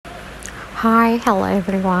Hi, hello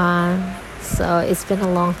everyone. So it's been a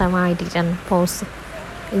long time I didn't post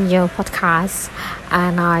a new podcast,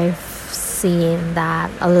 and I've seen that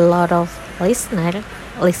a lot of listeners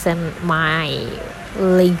listen my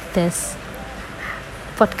latest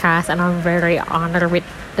podcast, and I'm very honored with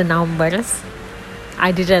the numbers.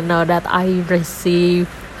 I didn't know that I received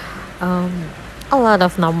um, a lot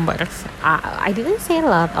of numbers. I didn't say a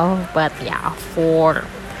lot of, but yeah, for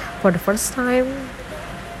the first time,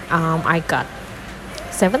 I got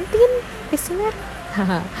 17 listener.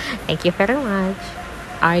 Thank you very much.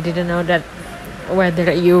 I didn't know that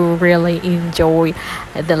whether you really enjoy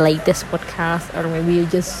the latest podcast, or maybe you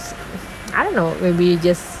just, I don't know, maybe you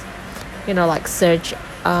just, like search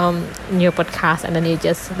new podcast and then you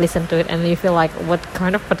just listen to it and you feel like, what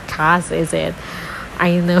kind of podcast is it?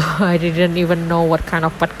 I know I didn't even know what kind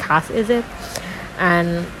of podcast is it.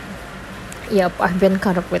 And yep, I've been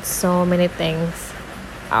caught up with so many things.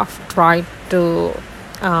 I've tried to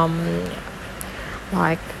um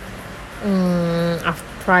like I've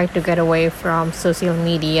tried to get away from social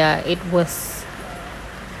media. It was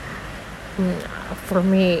mm, for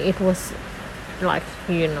me it was like,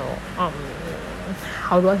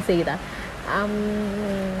 how do I say that, um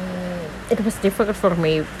it was difficult for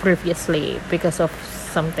me previously because of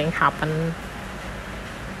something happened,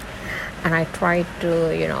 and I tried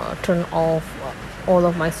to turn off all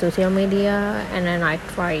of my social media, and then I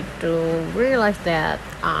tried to realize that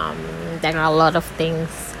there are a lot of things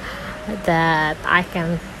that I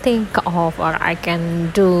can think of or I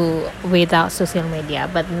can do without social media.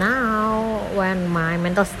 But now when my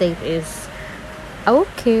mental state is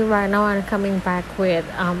okay, right now I'm coming back with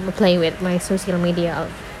playing with my social media,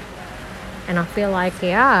 and I feel like,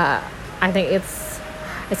 yeah, I think it's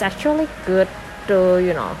actually good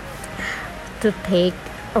to to take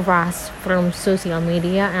a rest from social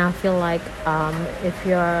media. And I feel like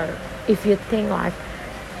if you think like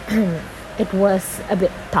it was a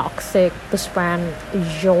bit toxic to spend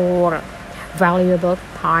your valuable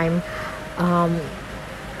time um,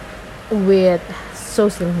 with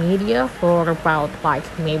social media for about like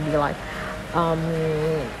maybe um,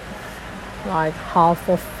 like half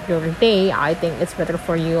of your day, I think it's better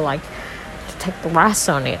for you like to take the rest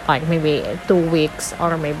on it, like maybe 2 weeks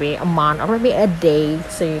or maybe a month or maybe a day,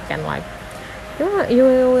 so you can like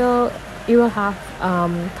you will have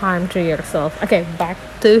time to yourself. Okay, back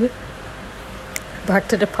to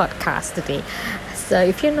the podcast today. So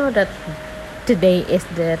if you know that today is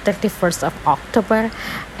the 31st of October,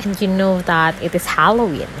 and you know that it is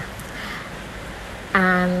Halloween,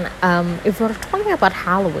 and if we're talking about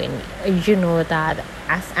Halloween, you know that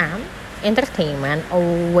SM Entertainment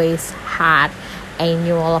always had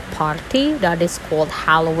annual party that is called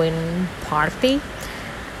Halloween party.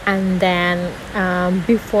 And then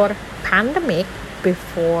before pandemic,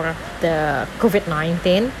 before the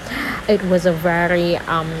COVID-19, it was a very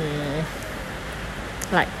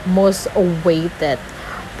like most awaited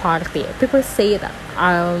party. People say that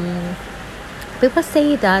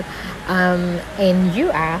in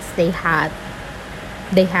US they have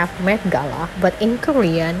Met Gala, but in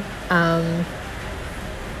Korean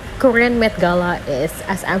Met Gala is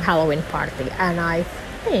SM Halloween party, and I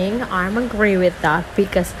think I'm agree with that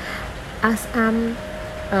because SM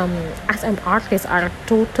SM artists are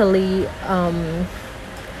totally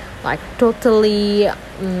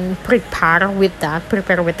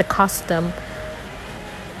prepared with the costume,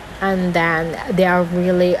 and then they are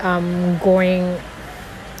really going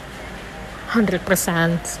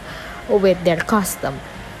 100% with their costume.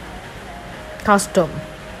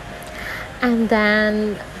 And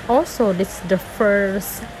then also this is the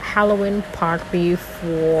first Halloween party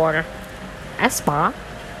for aespa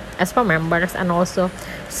members, and also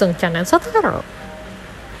Sungchan and Sotaro.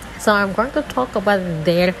 So I'm going to talk about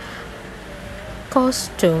their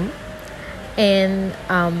costume in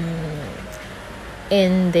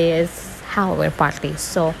this Halloween party.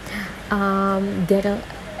 So their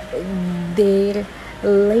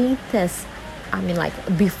latest, I mean, like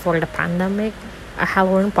before the pandemic, a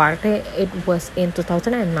Halloween party, it was in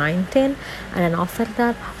 2019, and then after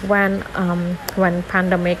that, when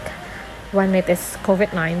pandemic, when it is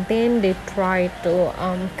COVID-19, they try to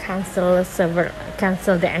cancel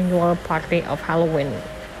the annual party of Halloween,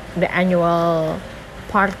 the annual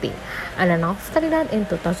party. And then after that, in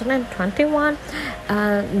 2021,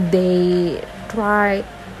 they try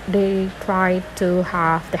to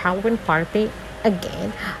have the Halloween party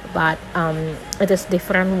again, but it is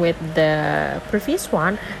different with the previous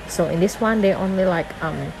one. So in this one, they only like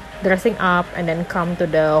dressing up and then come to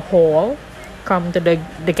the hall, come to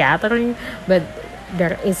the gathering, but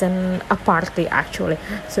there isn't a party actually.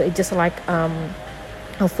 So it's just like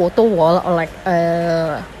a photo wall, or like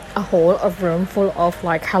a whole of room full of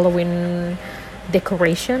like Halloween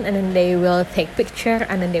decoration, and then they will take picture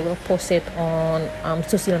and then they will post it on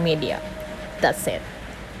social media. That's it.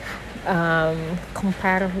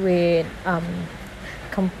 Compare with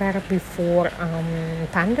compare before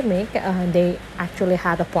pandemic, they actually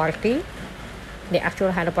had a party.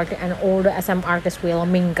 And all the SM artists will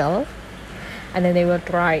mingle, and then they will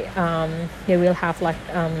try. They will have like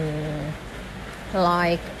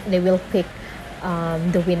they will pick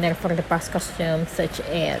the winner for the best costume, such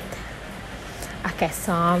as. Okay,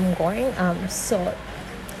 so I'm going. So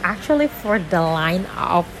actually, for the line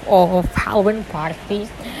of Halloween party,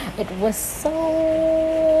 it was so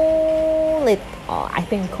lit. I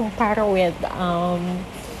think compared with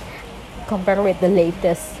the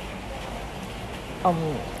latest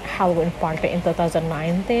Halloween party in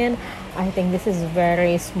 2019, I think this is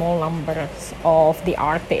very small numbers of the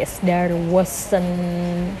artists. I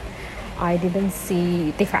didn't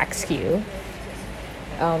see TFXQ,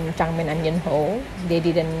 Changmin and Yunho. They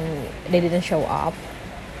didn't show up.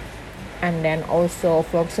 And then also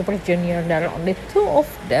for Super Junior, there are only two of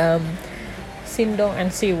them, Sindong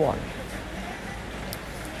and Siwon.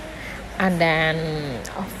 And then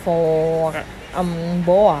for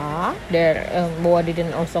Boa, Boa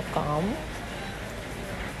didn't also come.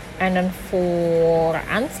 And then for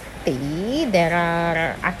NCT, there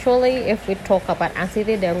are actually, if we talk about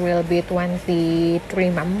NCT, there will be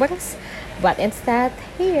 23 members, but instead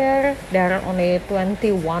here there are only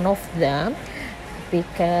 21 of them,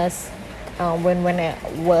 because when it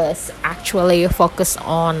was actually focused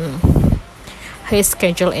on his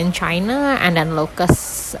schedule in China, and then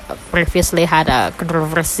Lucas previously had a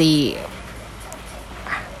controversy,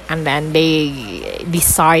 and then they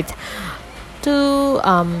decide to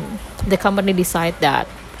the company decide that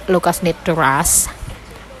Lucas need to rest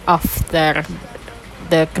after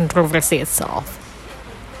the controversy itself.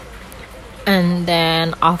 And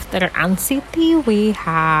then after NCT, we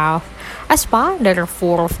have aespa. There are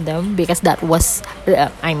 4 of them, because that was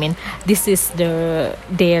this is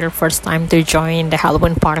their first time to join the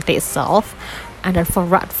Halloween party itself. And then for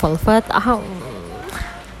Red Velvet,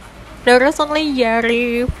 there is only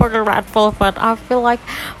Yeri for the Red Velvet. I feel like,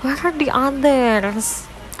 where are the others?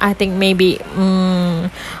 I think maybe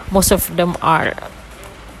most of them are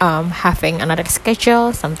having another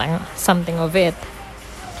schedule, something of it.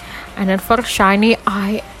 And then for SHINee,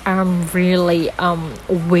 I am really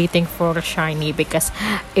waiting for SHINee, because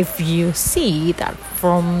if you see that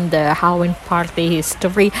from the Halloween party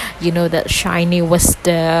history, you know that SHINee was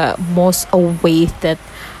the most awaited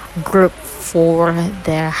group for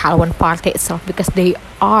the Halloween party itself, because they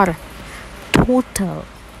are total.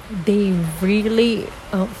 They really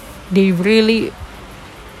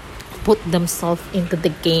put themselves into the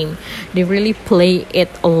game. They really play it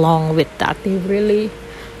along with that. They really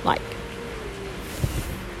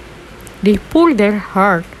they pour their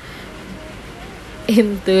heart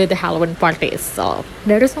into the Halloween party itself.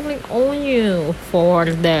 There is something only for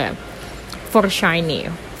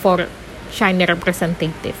SHINee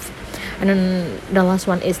representative. And then the last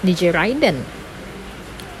one is DJ Raiden.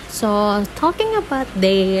 So talking about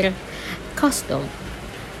their costume,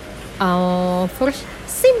 for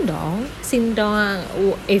Sindong,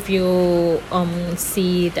 if you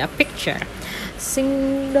see the picture,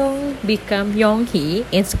 Sindong become Yonghee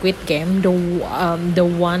in Squid Game, the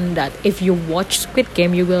one that, if you watch Squid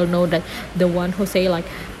Game, you will know that the one who say like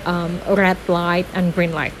red light and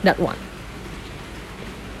green light, that one.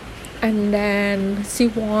 And then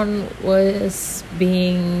Siwon was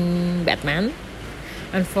being Batman.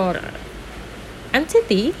 And for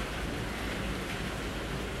NCT,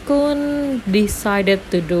 Kun decided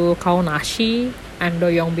to do Kaonashi, and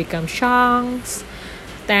Doyoung become Shanks,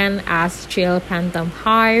 Stan as Chill Phantom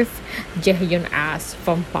Hive, Jaehyun as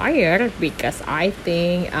Vampire, because I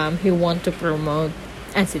think he want to promote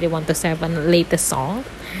NCT 127 latest song.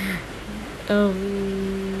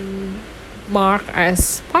 Mark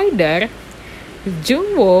as Spider,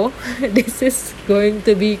 Jungwoo. This is going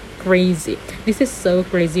to be crazy. This is so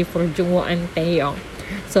crazy for Jungwoo and Taeyong.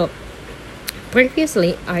 So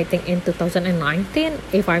previously, I think in 2019,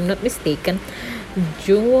 if I'm not mistaken,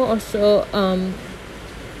 Jungwoo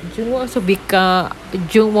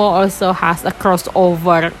also has a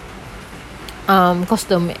crossover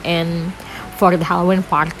costume and for the Halloween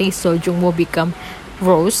party. So Jungwoo become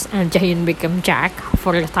Rose and Jaehyun become Jack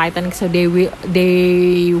for the Titanic. So they were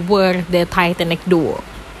the Titanic duo.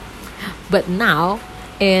 But now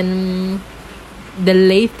in the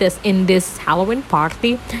latest, in this Halloween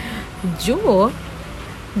party, Jungwoo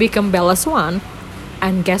become Bella Swan,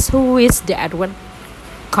 and guess who is the Edward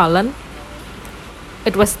Cullen?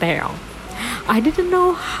 it was Taeyong. I didn't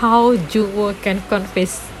know how Jungwoo can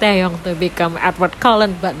convince Taeyong to become Edward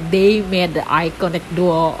Cullen, but they made the iconic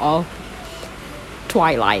duo of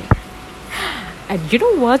Twilight. And you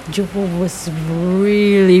know what? Jungwoo was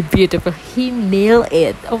really beautiful. He nailed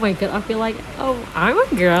it. Oh my god, I feel like, oh, I'm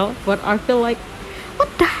a girl, but I feel like, what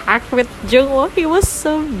the heck with Jungwoo? He was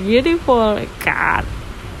so beautiful. God.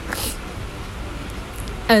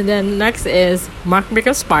 And then next is Mark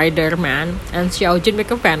becomes Spider-Man and Xiaojun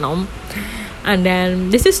becomes Venom. And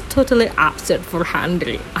then this is totally absurd for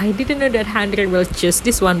Henry. I didn't know that Henry will choose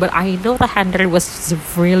this one, but I know that Henry was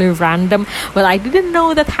really random. But I didn't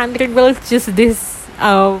know that Henry will choose this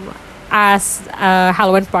as a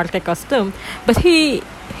Halloween party costume. But he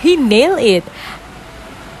nailed it.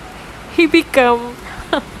 He become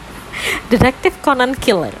Detective Conan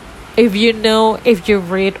killer. If you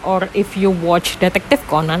read or if you watch Detective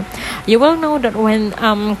Conan, you will know that when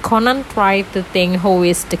Conan tried to think who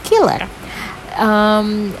is the killer,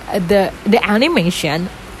 the animation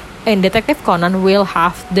in Detective Conan will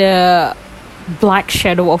have the black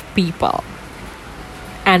shadow of people,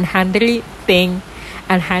 and Henry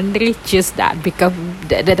choose that because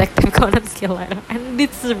the Detective Conan killer, and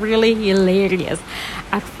it's really hilarious.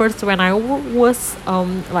 At first, when I was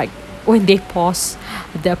when they post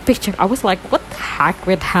the picture, I was like, what the heck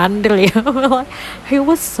with Henry? Like, he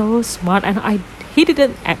was so smart, and he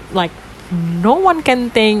didn't act like, no one can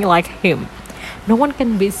think like him. No one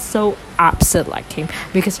can be so upset like him,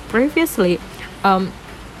 because previously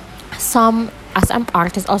some SM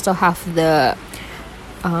artists also have the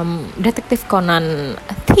Detective Conan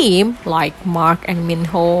theme, like Mark and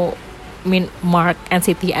Minho. Mark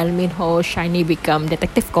NCT and Minho Shiny become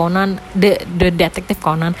Detective Conan, the Detective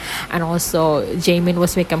Conan, and also Jaemin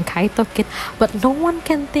was become Kaito Kid. But no one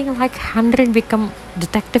can think like Henry become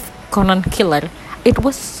Detective Conan killer. It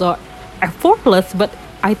was so effortless, but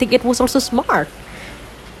I think it was also smart.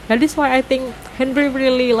 That is why I think Henry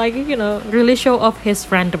really really show off his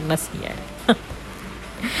randomness here.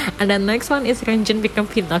 And then next one is Renjun become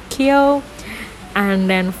Pinocchio. And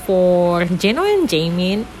then for Jeno and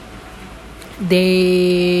Jaemin,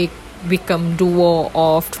 they become duo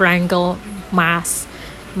of Triangle Mask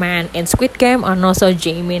Man in Squid Game, and also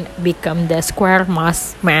Jaemin become the Square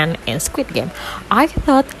Mask Man in Squid Game. I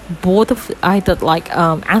thought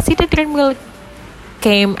NCT Dream will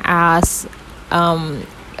came as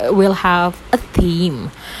will have a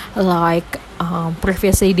theme, like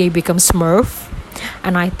previously they become Smurf,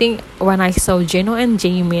 and I think when I saw Jeno and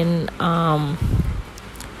Jaemin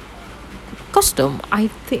costume, I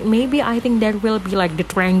think there will be like the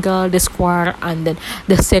triangle, the square, and then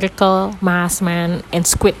the circle mask man and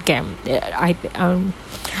Squid Game.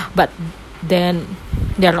 But then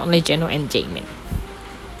there are only Jeno and Jaemin.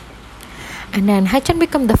 And then Haechan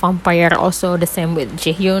become the vampire, also the same with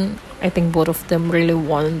Jaehyun. I think both of them really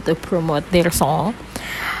want to promote their song.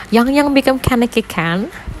 Yang become Kaneki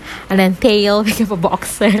Kan, and then Taeil become a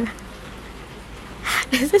boxer.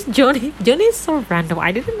 This is Johnny. Johnny is so random.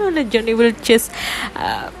 I didn't know that Johnny will just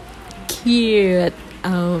cute.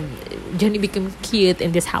 Johnny become cute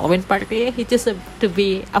in this Halloween party. He just to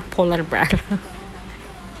be a polar bear.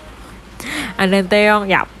 And then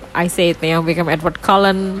Taeyong, I say Taeyong become Edward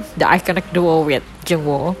Cullen, the iconic duo with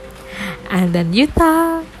Jungwoo. And then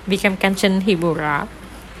Yuta become Kenshin Himura.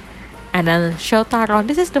 And then Shotaro,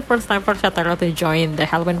 this is the first time for Shotaro to join the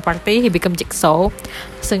Halloween party. He become Jigsaw.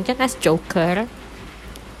 Seungchan as Joker.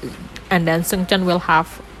 And then Seungchan will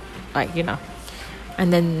have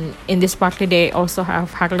and then in this party they also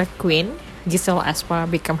have Harley Quinn. Giselle Espa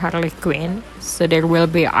become Harley Quinn. So there will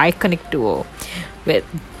be an iconic duo with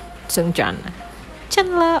Seungchan.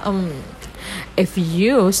 Chandler, if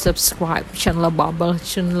you subscribe Chandler Bubble,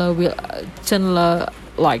 Chandler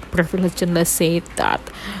privilege Chandler said that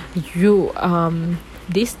you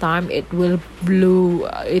this time it will blow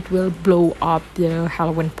up the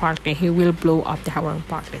Halloween party. He will blow up the Halloween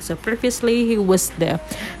party. So previously he was the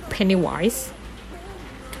Pennywise,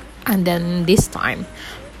 and then this time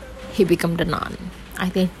he become the Nun. I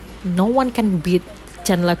think no one can beat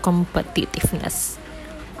Chandler competitiveness.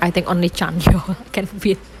 I think only Chanyeol can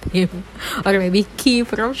beat him, or maybe Key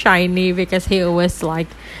from SHINee, because he was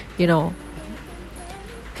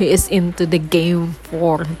he is into the game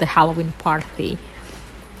for the Halloween party.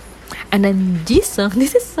 And then Jisung,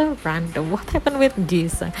 this is so random. What happened with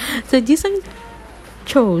Jisung? So Jisung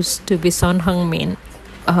chose to be Son Heung-min,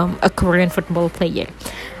 a Korean football player.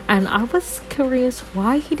 And I was curious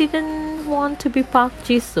why he didn't want to be Park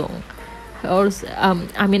Jisung. Or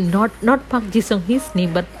not Park Jisung his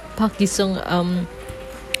name, but Park Jisung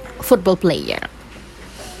football player.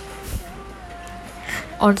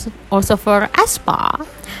 Also for aespa,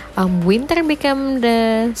 Winter became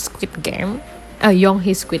the Squid Game. Young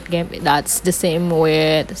Squid Game. That's the same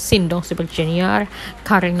with Sindong Super Junior.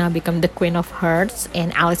 Karina became the Queen of Hearts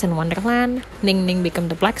in Alice in Wonderland. Ning Ning became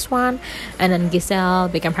the Black Swan, and then Giselle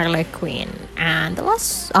became Harley Quinn. And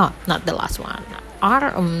not the last one.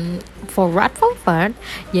 For Red Velvet,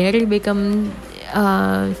 Yeri became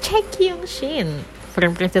Chae Kyung Shin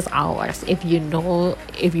from Princess Hours. If you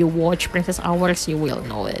watch Princess Hours, you will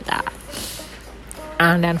know that.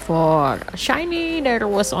 And then for Shiny, there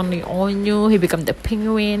was only Onyu. He became the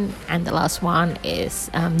Penguin, and the last one is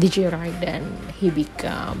DJ Raiden. He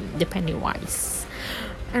became the Pennywise.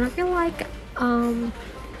 And I feel like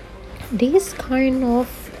this kind of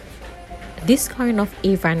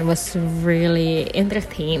event was really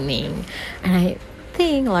entertaining, and I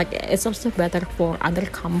think like it's also better for other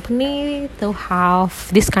company to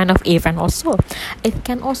have this kind of event also. It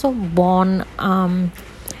can also bond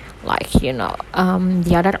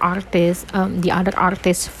the other artists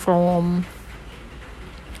from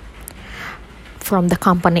the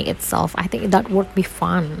company itself. I think that would be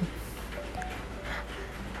fun.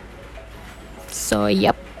 So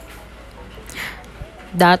yep,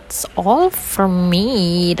 that's all from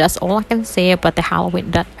me. That's all I can say about the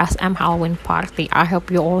SM Halloween party. I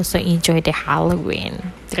hope you also enjoy the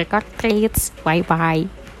Halloween. Trick or treats. Bye bye.